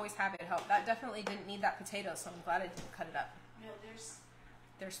we're always happy to help. That definitely didn't need that potato, so I'm glad I didn't cut it up. No,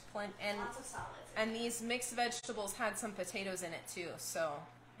 there's plenty, and lots of solids. And these mixed vegetables had some potatoes in it too. So,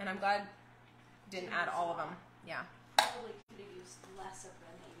 and I'm glad didn't add all of them. Yeah. Probably could have used less of the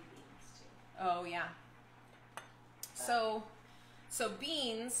navy beans too. Oh yeah. So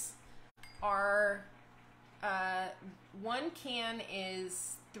beans are 1 can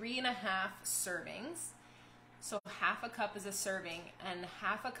is 3.5 servings. So half a cup is a serving, and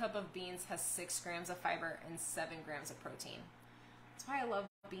half a cup of beans has 6 grams of fiber and 7 grams of protein. That's why I love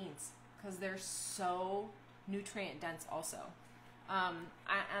beans, because they're so nutrient dense also. And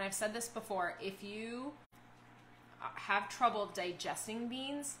I've said this before, if you have trouble digesting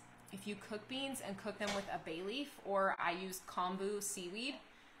beans, if you cook beans and cook them with a bay leaf, or I use kombu seaweed,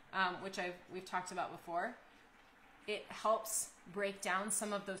 which we've talked about before, it helps break down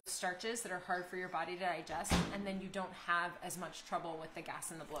some of those starches that are hard for your body to digest, and then you don't have as much trouble with the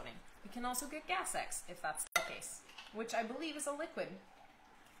gas and the bloating. You can also get Gas X if that's the case, which I believe is a liquid.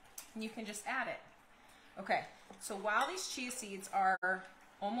 You can just add it. Okay, so while these chia seeds are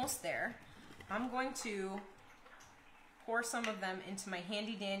almost there, I'm going to pour some of them into my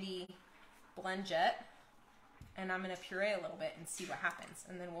handy dandy blend jet, and I'm going to puree a little bit and see what happens,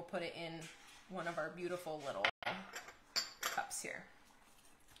 and then we'll put it in one of our beautiful little cups here.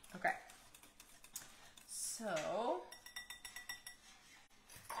 Okay, so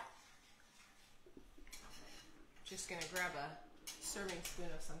just gonna grab a serving spoon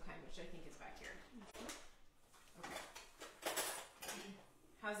of some kind, which I think is back here. Okay.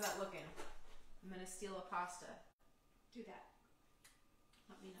 How's that looking? I'm going to steal a pasta. Do that.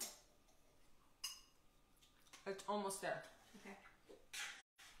 Let me know. It's almost there. Okay.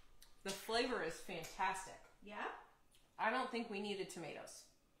 The flavor is fantastic. Yeah? I don't think we needed tomatoes.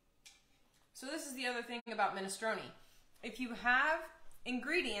 So this is the other thing about minestrone. If you have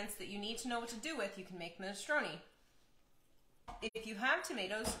ingredients that you need to know what to do with, you can make minestrone. If you have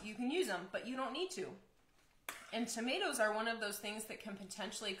tomatoes, you can use them, but you don't need to. And tomatoes are one of those things that can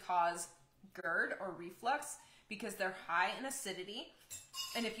potentially cause GERD or reflux because they're high in acidity.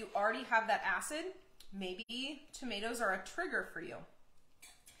 And if you already have that acid, maybe tomatoes are a trigger for you.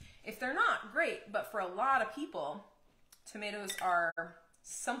 If they're not, great, but for a lot of people, tomatoes are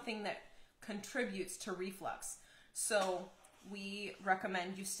something that contributes to reflux. So we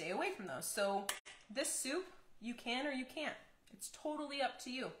recommend you stay away from those. So this soup, you can or you can't. It's totally up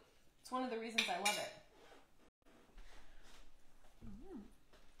to you. It's one of the reasons I love it.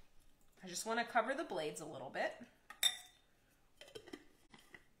 I just want to cover the blades a little bit.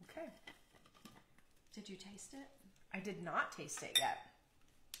 Okay. Did you taste it? I did not taste it yet.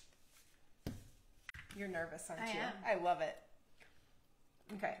 You're nervous, aren't you? I am. I love it.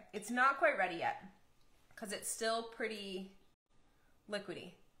 Okay. It's not quite ready yet because it's still pretty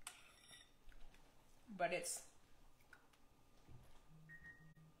liquidy. But it's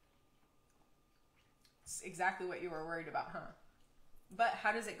exactly what you were worried about, huh? But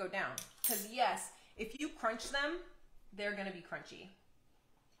how does it go down? Because yes, if you crunch them, they're going to be crunchy.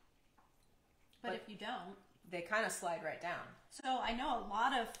 But if you don't, they kind of slide right down. So I know a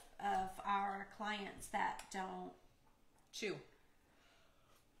lot of our clients that don't chew.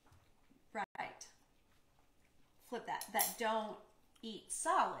 Right. Flip that don't eat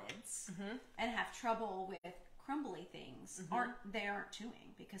solids and have trouble with crumbly things. They aren't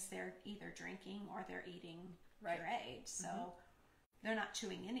chewing because they're either drinking or they're eating pureed. So they're not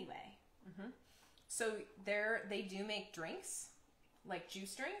chewing anyway. So they do make drinks, like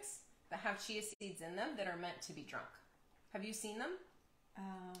juice drinks, that have chia seeds in them that are meant to be drunk. Have you seen them?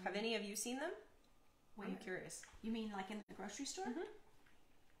 Have any of you seen them? Where? I'm curious. You mean like in the grocery store?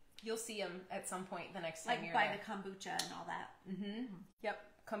 You'll see them at some point the next time like you're by there. the kombucha and all that. Yep.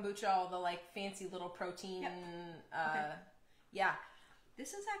 Kombucha, all the like fancy little protein. Yep. Okay. Yeah. This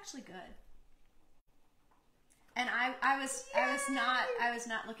is actually good. And I was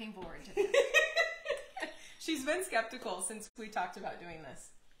not looking forward to this. She's been skeptical since we talked about doing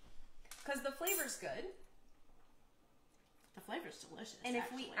this. Because the flavor's good. The flavor's delicious. And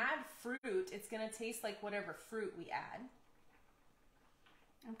if we add fruit, it's going to taste like whatever fruit we add.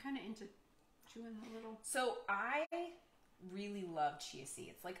 I'm kind of into chewing a little. So I really love chia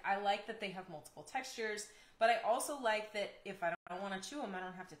seeds. Like, I like that they have multiple textures, but I also like that if I don't want to chew them, I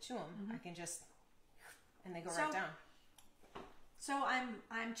don't have to chew them. I can just, and they go right down. So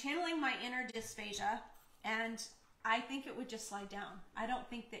I'm channeling my inner dysphagia, and I think it would just slide down. I don't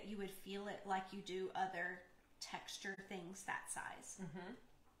think that you would feel it like you do other texture things that size.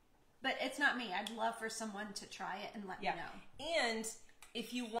 But it's not me. I'd love for someone to try it and let me know. And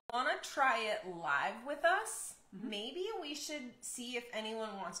if you want to try it live with us, maybe we should see if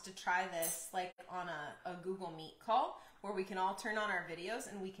anyone wants to try this like on a Google Meet call where we can all turn on our videos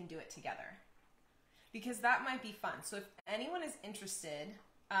and we can do it together. Because that might be fun. So if anyone is interested,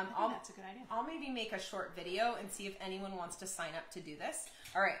 that's a good idea. I'll maybe make a short video and see if anyone wants to sign up to do this.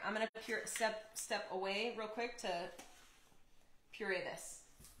 All right, I'm going to step away real quick to puree this.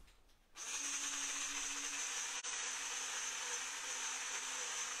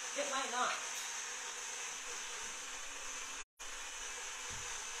 It might not.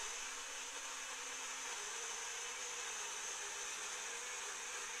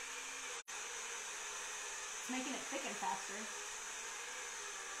 It's making it thick and faster.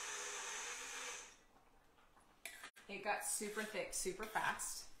 It got super thick, super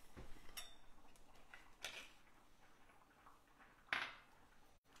fast.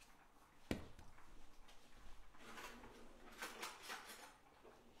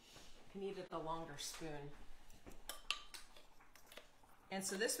 I needed the longer spoon. And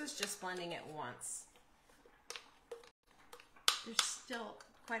so this was just blending it once. There's still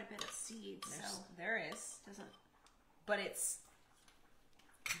quite a bit of seeds, There is. Doesn't. But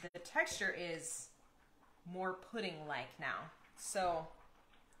the texture is more pudding-like now. So. I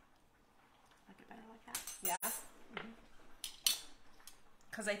like it better like that. Yeah?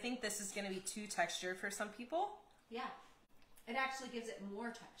 Because I think this is going to be too textured for some people. Yeah. It actually gives it more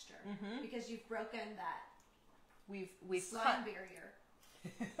texture because you've broken that We've slime cut barrier.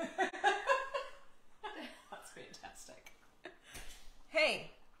 That's fantastic.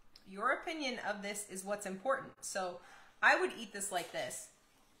 Hey, your opinion of this is what's important. So I would eat this like this.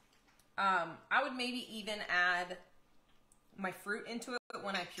 I would maybe even add my fruit into it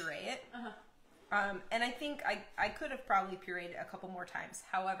when I puree it. And I think I could have probably pureed it a couple more times.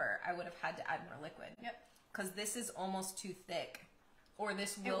 However, I would have had to add more liquid. Yep. Because this is almost too thick. Or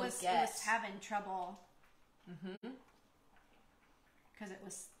this will it was having trouble. Because it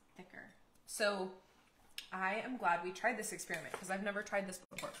was thicker. So I am glad we tried this experiment because I've never tried this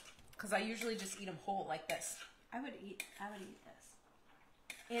before. Because I usually just eat them whole like this. I would eat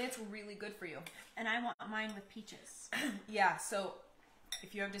this. And it's really good for you. And I want mine with peaches. Yeah, so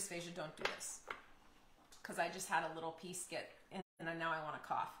if you have dysphagia, don't do this. Because I just had a little piece get in and now I want to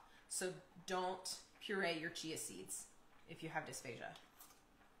cough. So don't puree your chia seeds if you have dysphagia.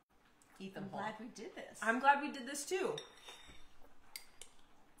 Eat them whole. I'm glad we did this. I'm glad we did this too.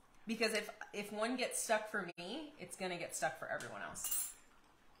 Because if one gets stuck for me, it's going to get stuck for everyone else.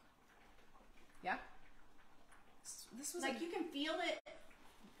 Yeah? This was like you can feel it,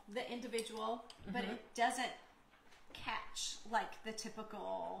 the individual, but it doesn't catch like the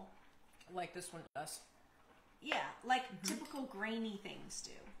typical... Like this one does. Yeah, like typical grainy things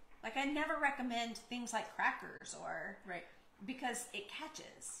do. Like I never recommend things like crackers or... Right. Because it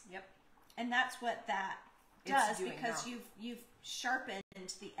catches. Yep. And that's what that does because now. you've sharpened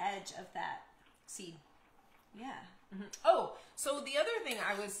the edge of that seed. Yeah. Oh, so the other thing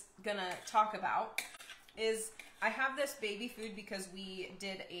I was gonna talk about is I have this baby food because we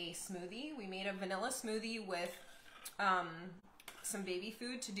did a smoothie. We made a vanilla smoothie with some baby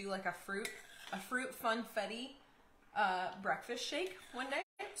food to do like a fruit funfetti breakfast shake one day.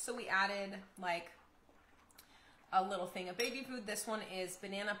 So we added like a little thing of baby food. This one is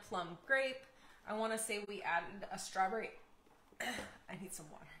banana plum grape. I want to say we added a strawberry. I need some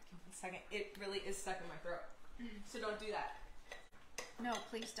water. Give me a second. It really is stuck in my throat. So don't do that. No,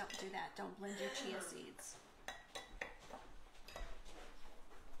 please don't do that. Don't blend your chia seeds.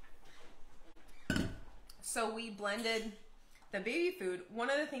 So we blended the baby food. One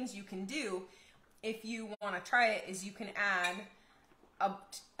of the things you can do if you want to try it is you can add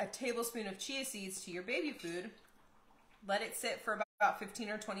a tablespoon of chia seeds to your baby food. Let it sit for about 15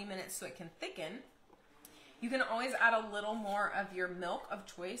 or 20 minutes so it can thicken. You can always add a little more of your milk of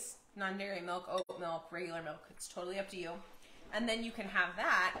choice, non-dairy milk, oat milk, regular milk. It's totally up to you. And then you can have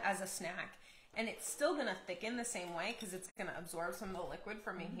that as a snack. And it's still going to thicken the same way because it's going to absorb some of the liquid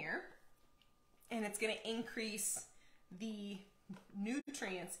from in here. And it's going to increase the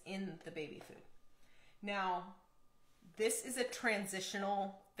nutrients in the baby food. Now, this is a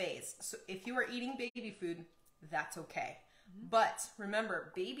transitional phase. So if you are eating baby food, that's okay. But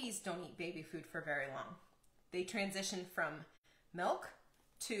remember, babies don't eat baby food for very long. They transition from milk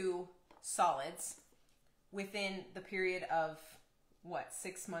to solids within the period of,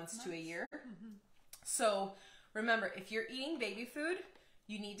 6 months to a year? So remember, if you're eating baby food,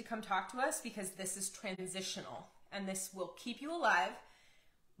 you need to come talk to us because this is transitional. And this will keep you alive,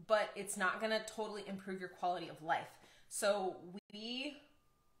 but it's not going to totally improve your quality of life. So we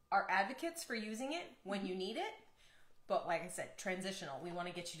are advocates for using it when you need it. But like I said, transitional. We want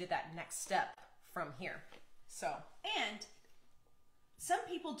to get you to that next step from here. So, and some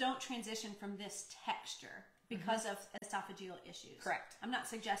people don't transition from this texture because of esophageal issues. Correct. I'm not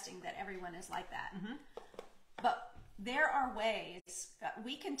suggesting that everyone is like that. But there are ways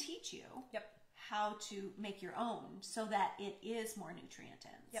we can teach you how to make your own so that it is more nutrient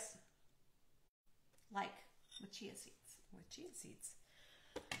dense. Like with chia seeds. With chia seeds.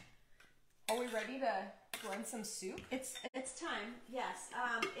 Are we ready to blend some soup? It's time, yes.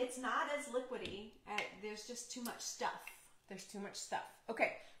 It's not as liquidy. There's just too much stuff. There's too much stuff.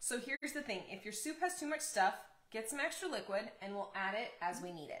 Okay, so here's the thing. If your soup has too much stuff, get some extra liquid and we'll add it as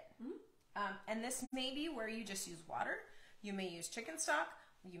we need it. And this may be where you just use water. You may use chicken stock.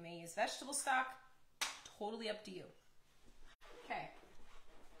 You may use vegetable stock. Totally up to you. Okay.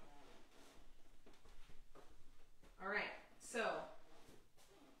 All right, so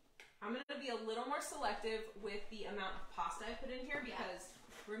I'm going to be a little more selective with the amount of pasta I put in here because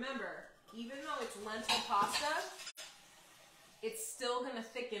remember, even though it's lentil pasta, it's still going to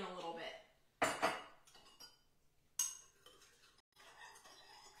thicken a little bit.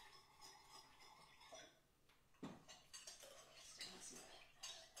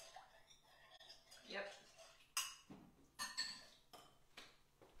 Yep.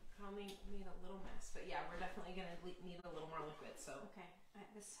 Probably made a little mess, but yeah, we're definitely going to need a little more liquid, so. Okay.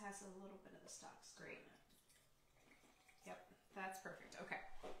 This has a little bit of the stalks. Great. Yep, that's perfect. Okay.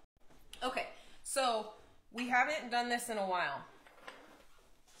 Okay, so we haven't done this in a while.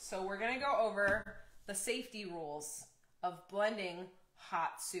 So we're going to go over the safety rules of blending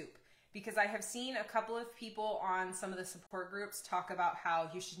hot soup. because I have seen a couple of people on some of the support groups talk about how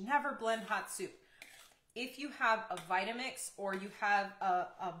you should never blend hot soup. If you have a Vitamix or you have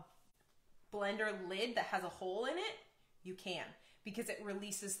a blender lid that has a hole in it, you can, because it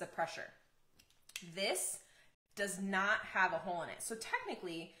releases the pressure. This does not have a hole in it. So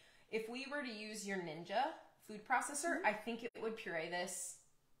technically, if we were to use your Ninja food processor, I think it would puree this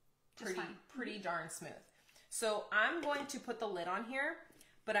pretty darn smooth. So I'm going to put the lid on here,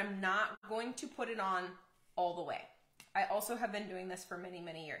 but I'm not going to put it on all the way. I also have been doing this for many,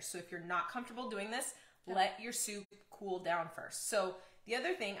 many years. So if you're not comfortable doing this, let your soup cool down first. So the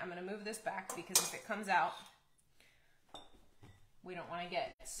other thing, I'm going to move this back because if it comes out, we don't want to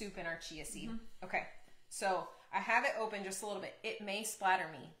get soup in our chia seed. Okay, so I have it open just a little bit. It may splatter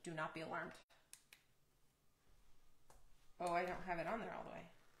me. Do not be alarmed. Oh, I don't have it on there all the way.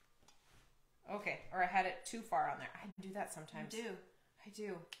 Okay, or I had it too far on there. I do that sometimes. You do. I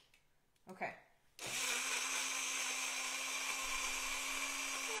do. Okay.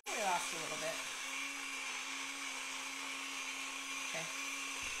 We lost a little bit. Okay.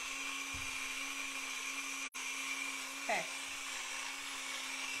 Okay.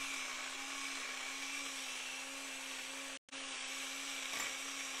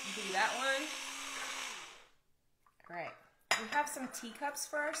 Do that one. All right. We have some teacups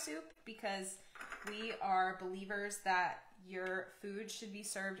for our soup because we are believers that your food should be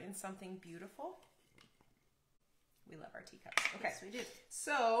served in something beautiful. We love our teacups. Okay. Yes, we do.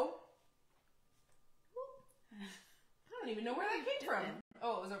 So, I don't even know where that came from.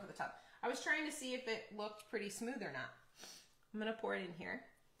 Oh, it was over the top. I was trying to see if it looked pretty smooth or not. I'm going to pour it in here.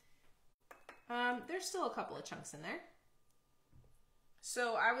 There's still a couple of chunks in there.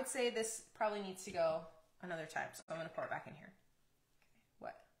 So I would say this probably needs to go another time. So I'm going to pour it back in here. Okay.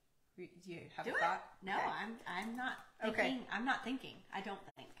 What? Do you have a thought? No, okay. I'm not thinking. Okay. I'm not thinking. I don't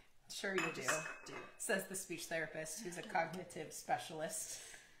think. Sure you do. Says the speech therapist who's a cognitive specialist.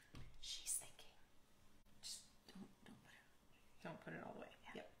 She's thinking. Just don't put it all the way.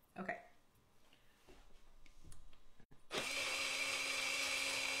 Yeah. Yep. Okay.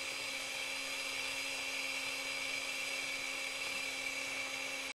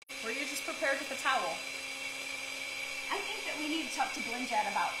 Were you just prepared with a towel? I think that we need to talk to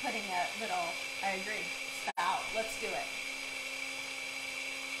Blinjet about putting a little. I agree. Spout. Let's do it.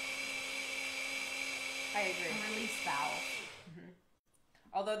 I agree. A release valve.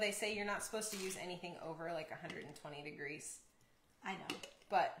 Although they say you're not supposed to use anything over like 120 degrees. I know.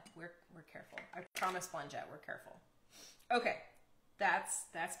 But we're careful. I promise, Blinjet, we're careful. Okay. That's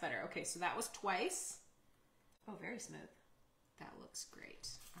better. Okay, so that was twice. Oh, very smooth. That looks great.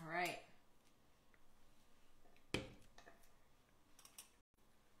 All right.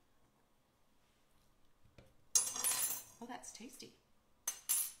 Oh, that's tasty.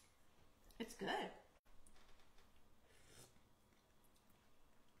 It's good.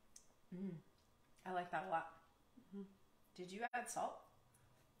 I like that a lot. Did you add salt?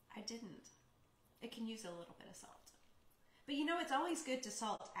 I didn't. It can use a little bit of salt. But you know, it's always good to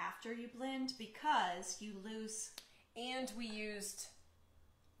salt after you blend because you lose... And we used...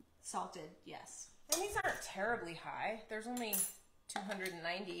 Salted, yes. And these aren't terribly high. There's only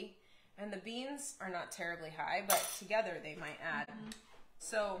 290. And the beans are not terribly high, but together they might add.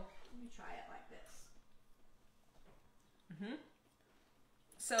 So... Let me try it like this.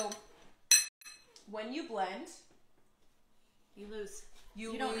 So, when you blend... You lose.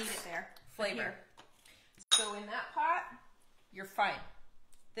 You don't lose need it there. flavor. Here. So in that pot, you're fine.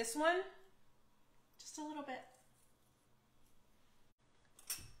 This one, Just a little bit.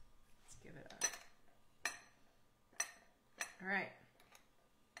 let's give it a... All right.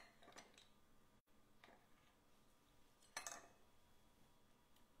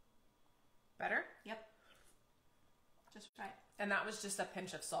 Better? Yep. Just right. And that was just a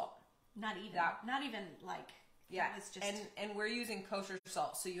pinch of salt. Not even. That- Not even like... Yeah, It was just... and we're using kosher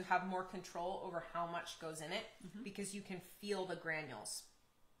salt, so you have more control over how much goes in it because you can feel the granules.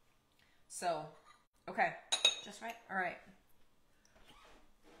 So, okay. Just right. All right.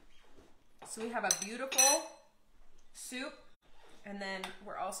 So we have a beautiful soup, and then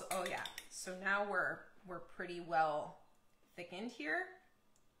we're also, oh yeah. So now we're pretty well thickened here.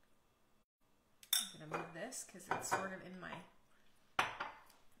 I'm gonna move this because it's sort of in my,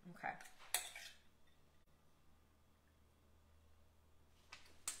 okay.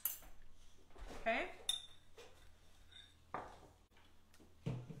 Okay.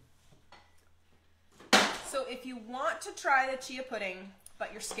 So if you want to try the chia pudding,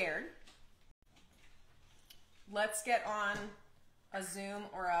 but you're scared, let's get on a Zoom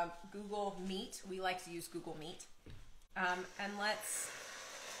or a Google Meet. We like to use Google Meet. And let's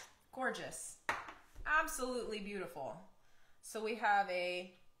Gorgeous. Absolutely beautiful. So we have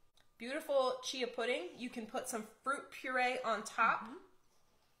a beautiful chia pudding. You can put some fruit puree on top.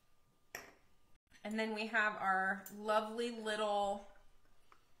 And then we have our lovely little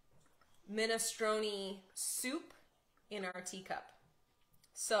minestrone soup in our teacup.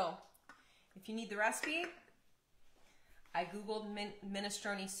 So, if you need the recipe, I Googled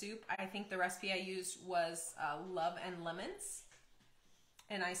minestrone soup. I think the recipe I used was love and lemons.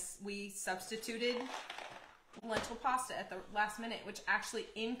 And we substituted lentil pasta at the last minute, which actually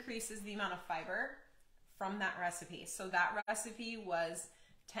increases the amount of fiber from that recipe. So that recipe was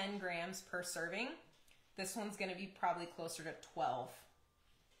 10 grams per serving. This one's going to be probably closer to 12,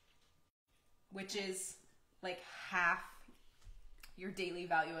 which is like half your daily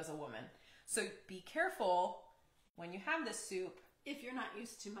value as a woman. So be careful when you have this soup. If you're not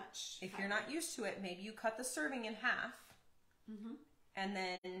used to much. If you're not used to it, maybe you cut the serving in half. And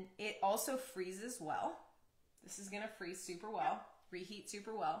then it also freezes well. This is going to freeze super well, reheat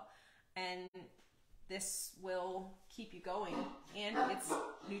super well. And this will keep you going. And it's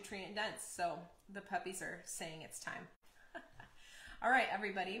nutrient dense. So the puppies are saying it's time. All right,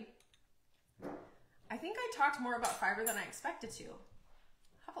 everybody. I think I talked more about fiber than I expected to.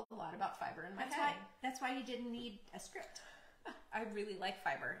 I have a lot about fiber in my head. That's why you didn't need a script. I really like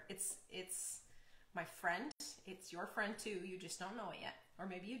fiber. It's my friend. It's your friend too. You just don't know it yet. Or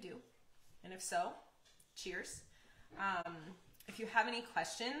maybe you do. And if so, cheers. If you have any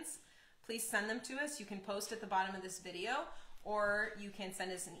questions, please send them to us. You can post at the bottom of this video, or you can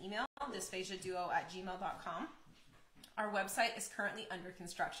send us an email, dysphagiaduo@gmail.com. Our website is currently under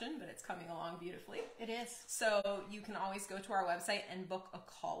construction, but it's coming along beautifully. It is. So you can always go to our website and book a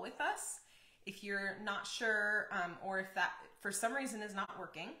call with us. If you're not sure, or if that for some reason is not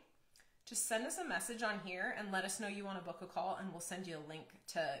working, just send us a message on here and let us know you want to book a call, and we'll send you a link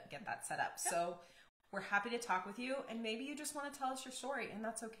to get that set up. Yep. So we're happy to talk with you, and maybe you just want to tell us your story, and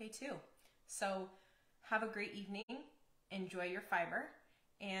that's okay too. So have a great evening. Enjoy your fiber,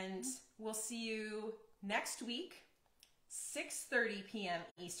 and we'll see you next week, 6:30 p.m.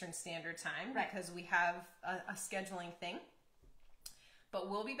 Eastern Standard Time, right, because we have a scheduling thing. But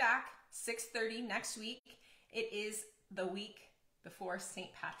we'll be back 6:30 next week. It is the week before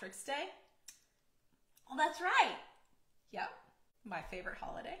St. Patrick's Day. Oh, that's right. Yep, my favorite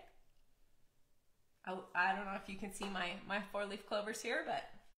holiday. I don't know if you can see my 4-leaf clovers here, but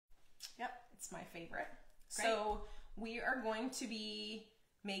yep, it's my favorite. Great. So we are going to be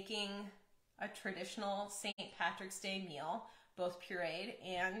making a traditional St. Patrick's Day meal, both pureed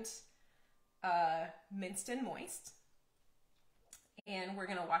and minced and moist. And we're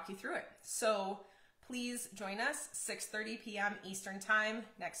going to walk you through it. So please join us, 6:30 p.m. Eastern Time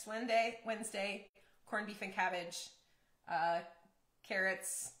next Wednesday, corned beef and cabbage,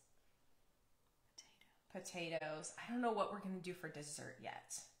 carrots, potatoes. I don't know what we're going to do for dessert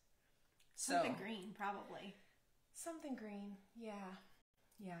yet. Something green, probably. Something green, yeah.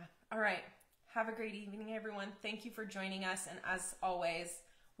 All right. Have a great evening, everyone. Thank you for joining us. And as always,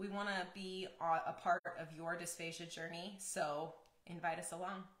 we want to be a part of your dysphagia journey. So invite us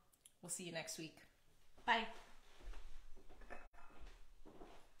along. We'll see you next week. Bye.